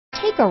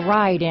Take a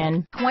ride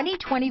in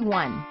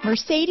 2021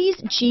 Mercedes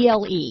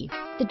GLE.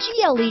 The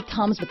GLE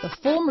comes with the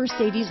full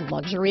Mercedes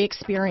luxury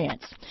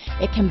experience.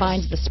 It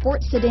combines the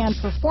sport sedan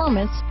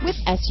performance with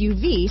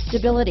SUV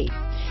stability.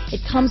 It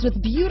comes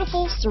with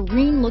beautiful,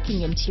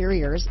 serene-looking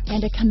interiors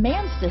and a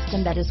command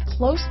system that is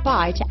close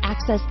by to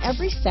access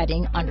every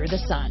setting under the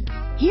sun.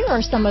 Here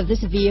are some of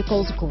this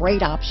vehicle's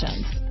great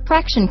options: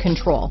 traction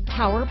control,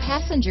 power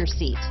passenger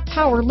seat,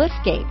 power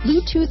liftgate,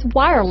 Bluetooth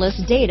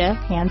wireless data,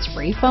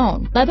 hands-free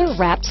phone,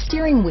 leather-wrapped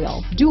steering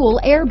wheel, dual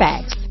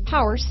airbags,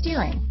 power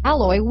steering,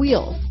 alloy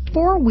wheels,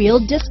 four-wheel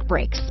disc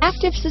brakes,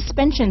 active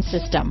suspension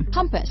system,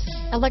 compass,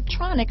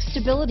 electronic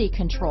stability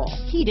control,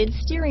 heated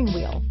steering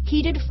wheel,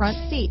 heated front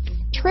seats,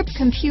 trip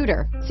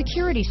computer,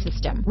 security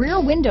system,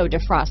 rear window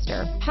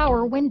defroster,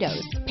 power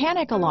windows,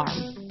 panic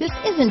alarm. This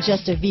isn't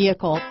just a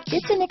vehicle,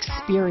 it's an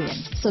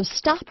experience. So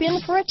stop in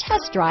for a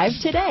test drive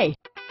today.